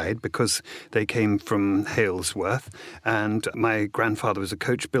mother's side because they came from Halesworth, and my grandfather was a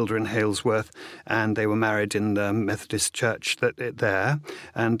coach builder in Halesworth, and they were married in the Methodist church there,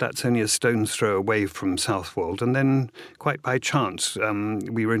 and that's only a stone's throw away from Southwold. And then, quite by chance, I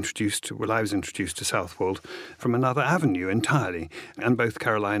was introduced to Southwold from another avenue entirely, and both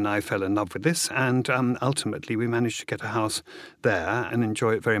Caroline and I fell in love with this, and ultimately we managed to get a house there and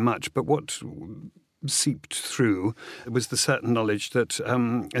enjoy it very much. But what seeped through was the certain knowledge that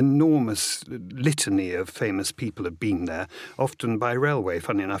enormous litany of famous people had been there, often by railway,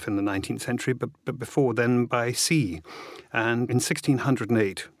 funny enough, in the 19th century, but before then by sea. And in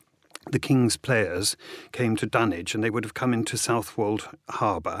 1608, the King's Players came to Dunwich, and they would have come into Southwold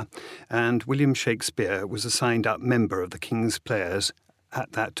Harbour, and William Shakespeare was a signed-up member of the King's Players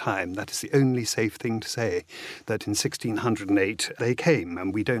at that time. That is the only safe thing to say, that in 1608 they came,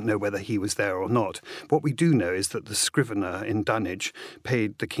 and we don't know whether he was there or not. What we do know is that the scrivener in Dunwich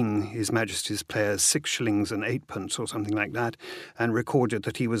paid the King, His Majesty's Players, 6 shillings and 8pence or something like that, and recorded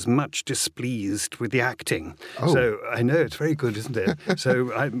that he was much displeased with the acting. Oh. So I know, it's very good, isn't it? So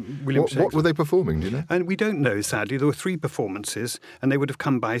William Shakespeare. What were they performing, do you know? And we don't know, sadly. There were 3 performances, and they would have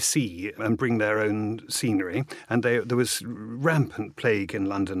come by sea and bring their own scenery, and there was rampant plague in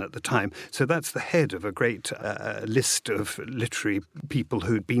London at the time. So that's the head of a great list of literary people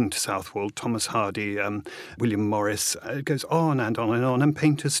who'd been to Southwold: Thomas Hardy, William Morris. It goes on and on and on, and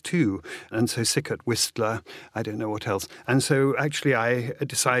painters too. And so Sickert, Whistler, I don't know what else. And so actually I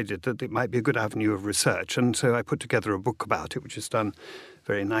decided that it might be a good avenue of research, and so I put together a book about it, which is done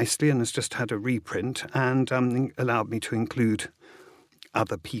very nicely and has just had a reprint, and allowed me to include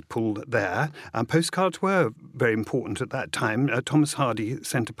other people there. Postcards were very important at that time. Thomas Hardy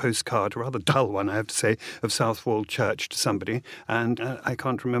sent a postcard, a rather dull one, I have to say, of Southwold Church to somebody, and I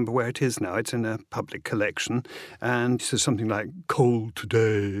can't remember where it is now. It's in a public collection, and it says something like, "Cold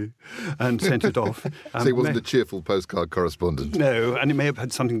today," and sent it off. So he wasn't a cheerful postcard correspondent? No, and it may have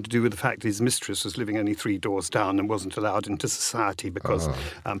had something to do with the fact that his mistress was living only 3 doors down and wasn't allowed into society because...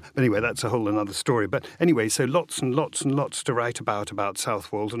 but anyway, that's a whole another story. But anyway, so lots and lots and lots to write about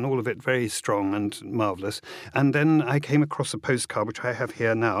Southwold, and all of it very strong and marvellous. And then I came across a postcard, which I have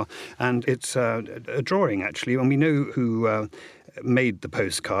here now, and it's a drawing, actually, and we know who... made the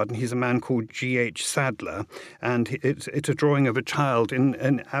postcard, and he's a man called G.H. Sadler, and it's a drawing of a child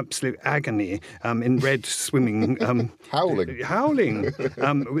in absolute agony, in red swimming... howling,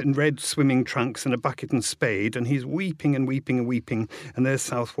 in red swimming trunks and a bucket and spade, and he's weeping and weeping and weeping, and there's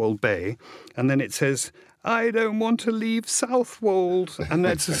Southwold Bay, and then it says, "I don't want to leave Southwold," and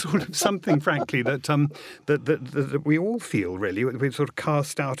that's a sort of something, frankly, that we all feel. Really, we're sort of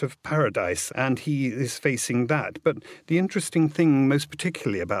cast out of paradise, and he is facing that. But the interesting thing, most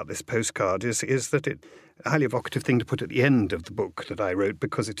particularly about this postcard, is that it. A highly evocative thing to put at the end of the book that I wrote,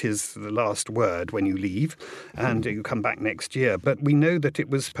 because it is the last word when you leave, and you come back next year. But we know that it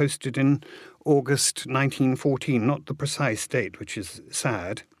was posted in August 1914, not the precise date, which is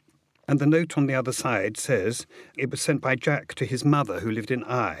sad. And the note on the other side says it was sent by Jack to his mother, who lived in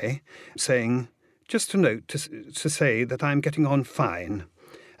Eye, saying, "Just a note to say that I'm getting on fine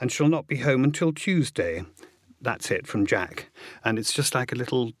and shall not be home until Tuesday." That's it from Jack. And it's just like a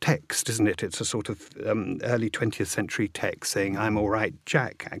little text, isn't it? It's a sort of early 20th century text saying, "I'm all right,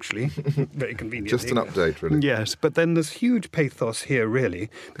 Jack," actually. Very convenient. Just an update, really. Yes, but then there's huge pathos here,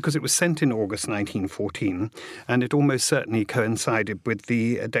 really, because it was sent in August 1914, and it almost certainly coincided with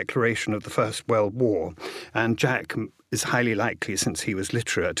the declaration of the First World War. And Jack is highly likely, since he was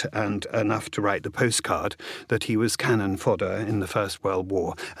literate and enough to write the postcard, that he was cannon fodder in the First World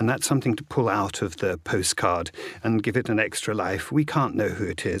War. And that's something to pull out of the postcard and give it an extra life. We can't know who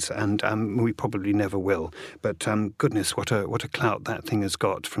it is, and we probably never will. But goodness, what a clout that thing has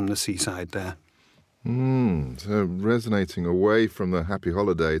got from the seaside there. So resonating away from the happy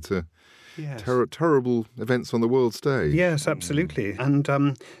holiday to... Yes. Terrible events on the world stage. Yes, absolutely. And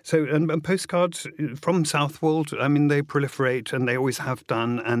and postcards from Southwold, I mean, they proliferate, and they always have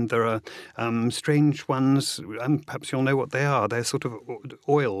done, and there are strange ones, and perhaps you'll know what they are. They're sort of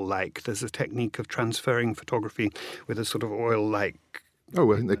oil-like. There's a technique of transferring photography with a sort of oil-like...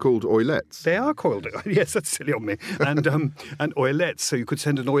 Oh, I think they're called oilettes. They are called, yes, that's silly on me. And oilettes, so you could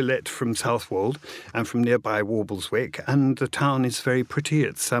send an oilette from Southwold and from nearby Warbleswick, and the town is very pretty.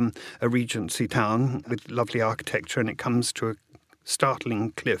 It's a Regency town with lovely architecture, and it comes to a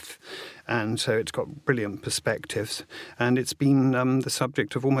startling cliff, and so it's got brilliant perspectives, and it's been the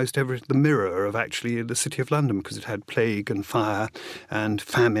subject of almost the mirror of actually the City of London, because it had plague and fire and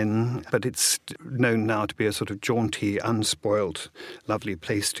famine, but it's known now to be a sort of jaunty, unspoilt, lovely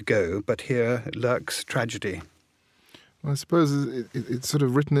place to go. But here lurks tragedy. Well, I suppose it's sort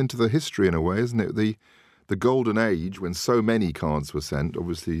of written into the history in a way, isn't it? The golden age, when so many cards were sent,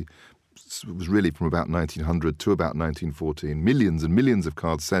 obviously was really from about 1900 to about 1914. Millions and millions of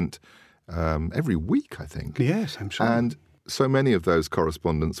cards sent every week, I think. Yes, I'm sure. And so many of those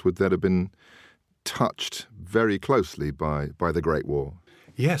correspondents would then have been touched very closely by the Great War.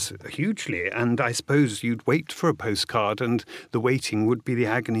 Yes, hugely. And I suppose you'd wait for a postcard, and the waiting would be the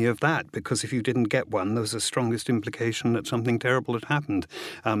agony of that, because if you didn't get one, there was the strongest implication that something terrible had happened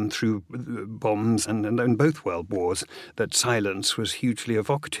through bombs and in both world wars, that silence was hugely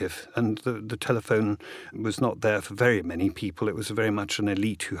evocative. And the telephone was not there for very many people. It was very much an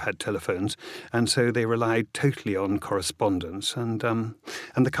elite who had telephones. And so they relied totally on correspondence. And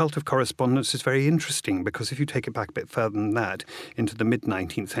the cult of correspondence is very interesting, because if you take it back a bit further than that, into the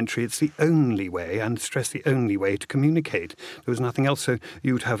mid-19th century, it's the only way, and stress the only way, to communicate. There was nothing else. So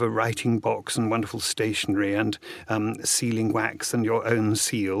you would have a writing box and wonderful stationery and sealing wax and your own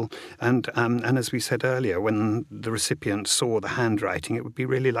seal. And as we said earlier, when the recipient saw the handwriting, it would be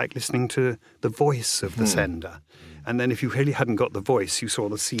really like listening to the voice of the sender. And then if you really hadn't got the voice, you saw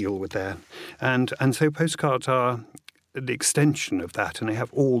the seal with there. And so postcards are the extension of that, and they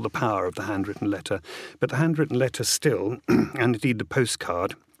have all the power of the handwritten letter. But the handwritten letter still, and indeed the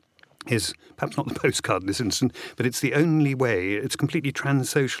postcard, is perhaps not the postcard in this instance, but it's the only way. It's completely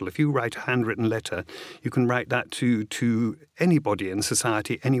transsocial. If you write a handwritten letter, you can write that to anybody in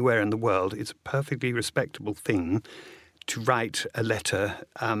society, anywhere in the world. It's a perfectly respectable thing to write a letter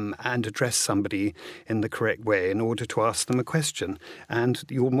and address somebody in the correct way in order to ask them a question, and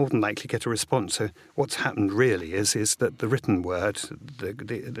you'll more than likely get a response. So what's happened really is that the written word,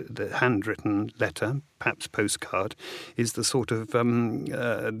 the handwritten letter, perhaps postcard, is the sort of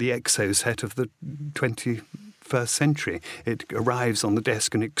the exoset of the 21st century. It arrives on the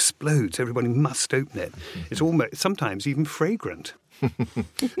desk and explodes. Everybody must open it. It's almost sometimes even fragrant.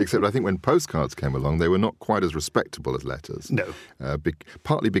 Except I think when postcards came along, they were not quite as respectable as letters. No.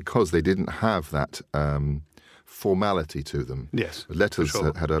 Partly because they didn't have that formality to them. Yes, letters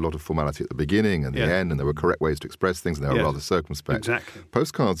had a lot of formality at the beginning and the end, and there were correct ways to express things, and they were rather circumspect. Exactly.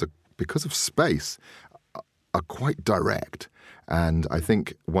 Postcards, because of space, are quite direct, and I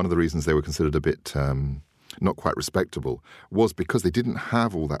think one of the reasons they were considered a bit not quite respectable was because they didn't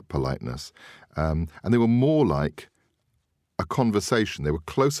have all that politeness, and they were more like a conversation. They were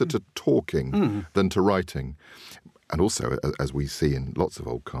closer to talking than to writing. And also, as we see in lots of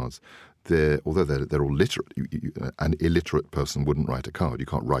old cards, although they're all literate, an illiterate person wouldn't write a card. You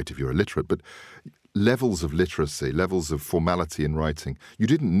can't write if you're illiterate, but levels of literacy, levels of formality in writing, you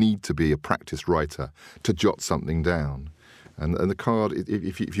didn't need to be a practiced writer to jot something down. And the card,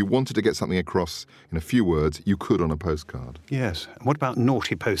 if you wanted to get something across in a few words, you could on a postcard. Yes. And what about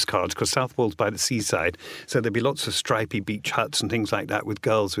naughty postcards? Because Southwold's by the seaside, so there'd be lots of stripy beach huts and things like that with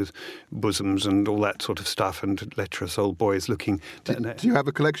girls with bosoms and all that sort of stuff, and lecherous old boys looking. Do you have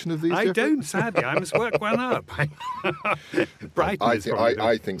a collection of these, I Geoffrey? don't, sadly. I must work one up. Brighton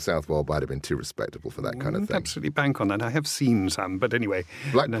I think Southwold might have been too respectable for that kind of thing. Absolutely bank on that. I have seen some, but anyway.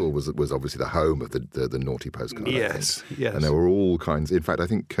 Blackpool was obviously the home of the naughty postcard. Yes, yes. And there were all kinds. In fact, I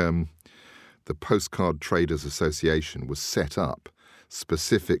think the Postcard Traders Association was set up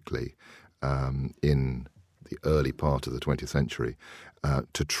specifically in the early part of the 20th century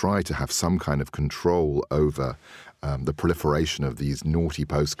to try to have some kind of control over the proliferation of these naughty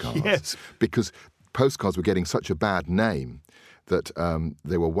postcards. Yes. Because postcards were getting such a bad name that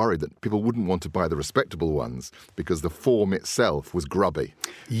they were worried that people wouldn't want to buy the respectable ones because the form itself was grubby.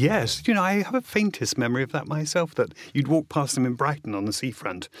 Yes. I have a faintest memory of that myself, that you'd walk past them in Brighton on the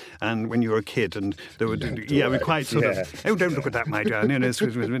seafront, and when you were a kid, and they would, we quite sort of, oh, don't look at that, my dear,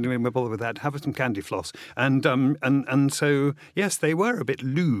 we're bothered with that, have some candy floss. And so, yes, they were a bit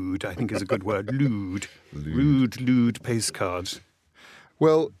lewd, I think is a good word, lewd. Rude, lewd postcards.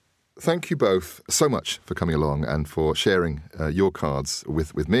 Well, thank you both so much for coming along and for sharing your cards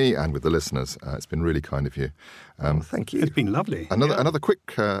with me and with the listeners. It's been really kind of you. Thank you. It's been lovely. Another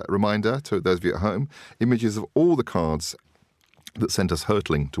quick reminder to those of you at home, images of all the cards that sent us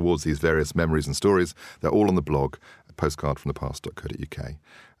hurtling towards these various memories and stories. They're all on the blog, postcardfromthepast.co.uk,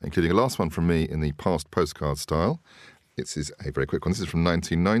 including a last one from me in the past postcard style. This is a very quick one. This is from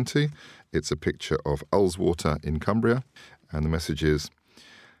 1990. It's a picture of Ullswater in Cumbria, and the message is,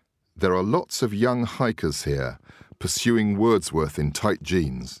 "There are lots of young hikers here pursuing Wordsworth in tight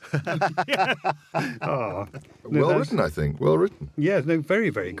jeans." Well written, I think. Well written. Yeah, very,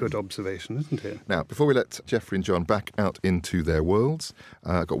 very good observation, isn't it? Now, before we let Geoffrey and John back out into their worlds,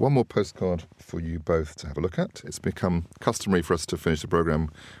 I've got one more postcard for you both to have a look at. It's become customary for us to finish the programme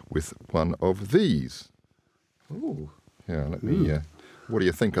with one of these. Ooh. Yeah, let me... what do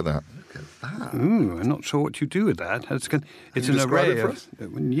you think of that? Look at that. Ooh, I'm not sure what you do with that. It's an array of...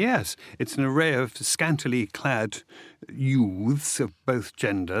 Yes, it's an array of scantily clad youths of both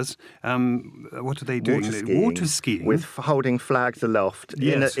genders. What are they doing? Water skiing. With holding flags aloft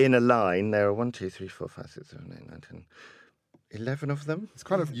Yes. in a line. There are 1, 2, 3, 4, 5, 6, 7, 8, 9, 10... 11 of them? It's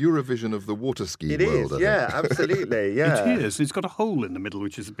kind of Eurovision of the water ski It world, is, yeah, absolutely, yeah. It is. It's got a hole in the middle,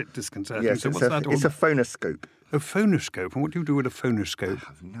 which is a bit disconcerting. Yes, so it's what's that all? a phonoscope. A phonoscope. And what do you do with a phonoscope? I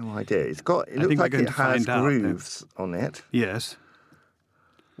have no idea. It looks think like we're going it to has find out, grooves on it. Yes.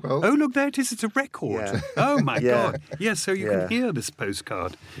 Well, Oh, look, there it is. It's a record. Yeah. Oh, my Yeah. God. Yes, so you can hear this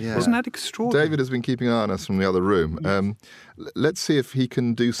postcard. Yeah. Wasn't that extraordinary? David has been keeping an eye on us from the other room. Let's see if he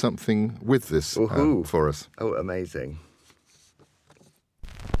can do something with this Woohoo. for us. Oh, amazing.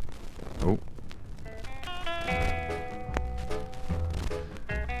 Oh.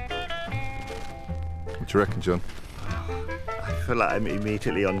 What do you reckon, John? I feel like I'm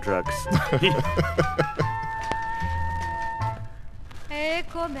immediately on drugs. E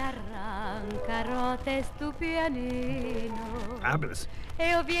come arranca stu pianino. Fabulous.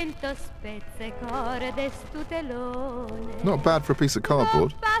 E o viento spezza corde stu telone. Not bad for a piece of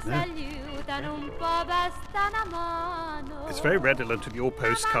cardboard. It's very redolent of your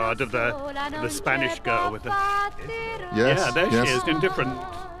postcard of the Spanish girl with the... Yes, Yeah, there yes. she is, in different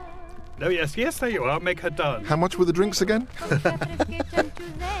Oh, yes, there you are. Make her dance. How much were the drinks again?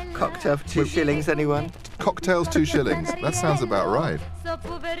 Cocktail for 2 shillings, anyone? Cocktails, 2 shillings. That sounds about right.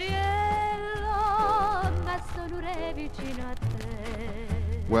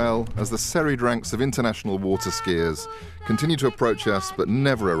 Well, as the serried ranks of international water skiers continue to approach us but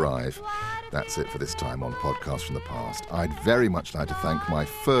never arrive, that's it for this time on Podcast from the Past. I'd very much like to thank my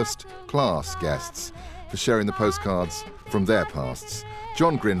first-class guests for sharing the postcards from their pasts,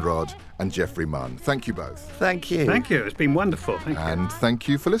 John Grindrod and Geoffrey Munn. Thank you both. Thank you. Thank you. It's been wonderful. Thank you. And thank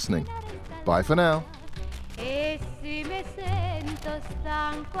you for listening. Bye for now.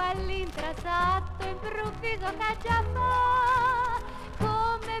 Stanco all'intrasatto improvviso caccia fa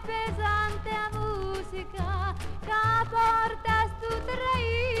come pesante a musica che porta stu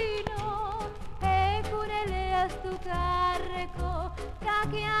traino e cunele a stu carreco che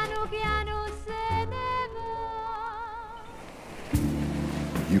piano piano se ne va.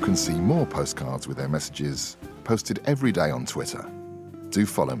 You can see more postcards with their messages posted every day on Twitter. Do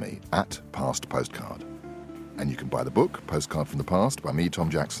follow me @PastPostcard. And you can buy the book, Postcard from the Past, by me, Tom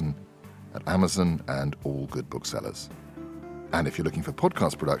Jackson, at Amazon and all good booksellers. And if you're looking for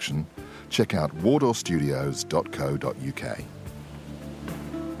podcast production, check out wardorstudios.co.uk.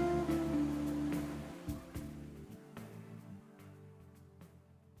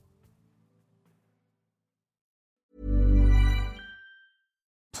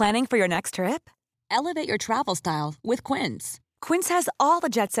 Planning for your next trip? Elevate your travel style with Quince. Quince has all the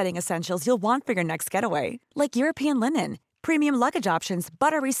jet-setting essentials you'll want for your next getaway, like European linen, premium luggage options,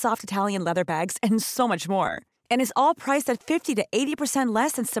 buttery soft Italian leather bags, and so much more. And is all priced at 50 to 80%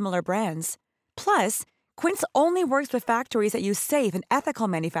 less than similar brands. Plus, Quince only works with factories that use safe and ethical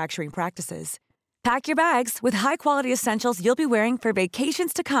manufacturing practices. Pack your bags with high-quality essentials you'll be wearing for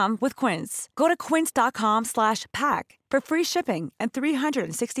vacations to come with Quince. Go to quince.com/pack for free shipping and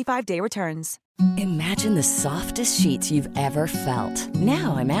 365-day returns. Imagine the softest sheets you've ever felt.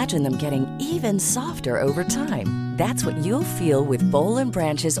 Now imagine them getting even softer over time. That's what you'll feel with Boll &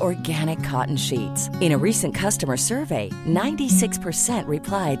 Branch's organic cotton sheets. In a recent customer survey, 96%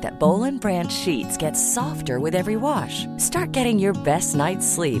 replied that Boll & Branch sheets get softer with every wash. Start getting your best night's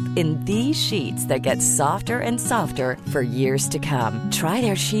sleep in these sheets that get softer and softer for years to come. Try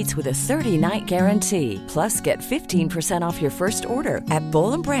their sheets with a 30-night guarantee. Plus, get 15% off your first order at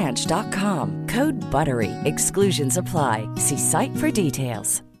bollandbranch.com. Code BUTTERY. Exclusions apply. See site for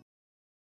details.